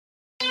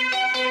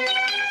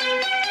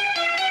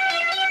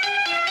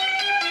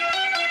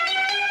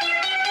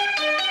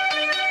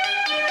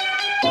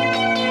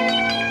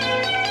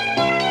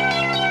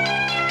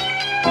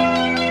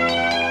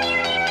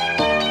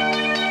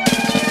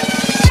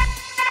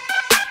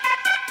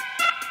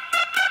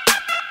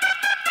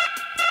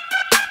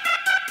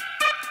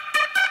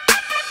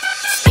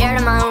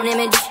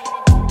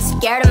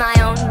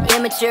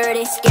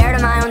maturity, scared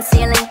of my own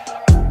ceiling,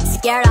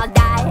 scared I'll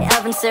die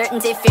of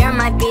uncertainty. Fear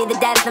might be the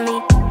death of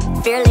me,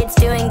 fear leads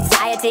to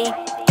anxiety.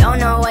 Don't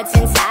know what's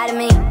inside of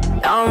me.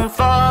 Don't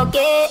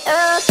forget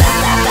about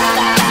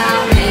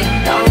me.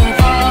 Don't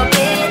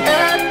forget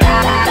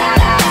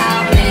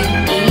about me.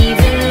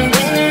 Even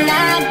when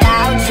I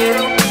doubt you,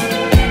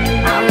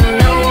 I'm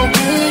no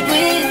good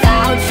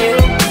without you.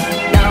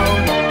 No,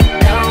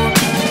 no.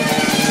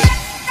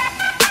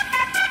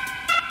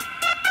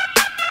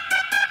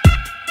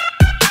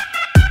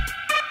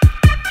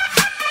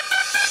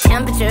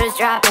 Temperature's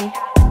dropping,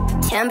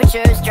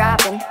 temperature's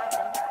dropping.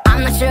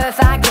 I'm not sure if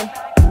I can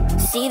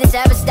see this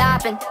ever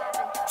stopping.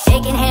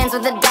 Shaking hands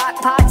with the dark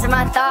parts of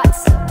my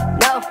thoughts.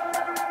 No,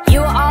 you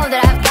are all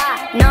that I've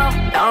got. No,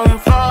 don't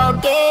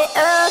forget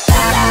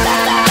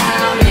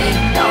about me.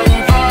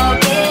 Don't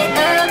forget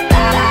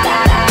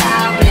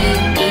about me.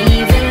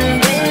 Even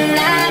when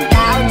I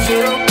doubt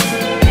you,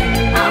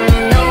 I'm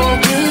no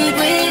good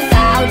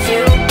without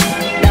you.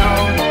 No,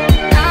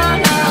 no,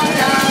 no,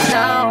 no,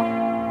 no.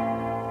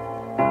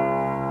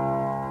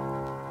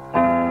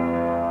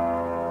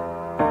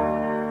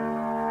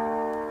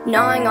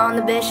 Gnawing on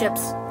the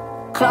bishops,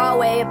 claw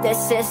away up their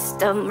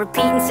system,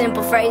 repeating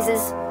simple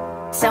phrases.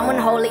 Someone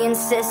wholly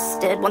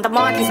insisted, want the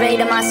markings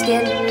made on my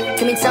skin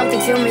to mean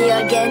something to me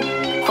again.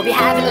 Hope you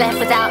haven't left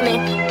without me.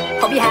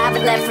 Hope you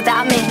haven't left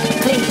without me.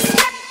 Please.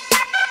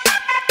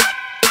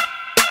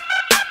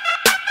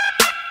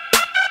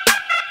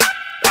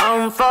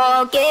 Don't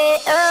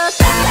forget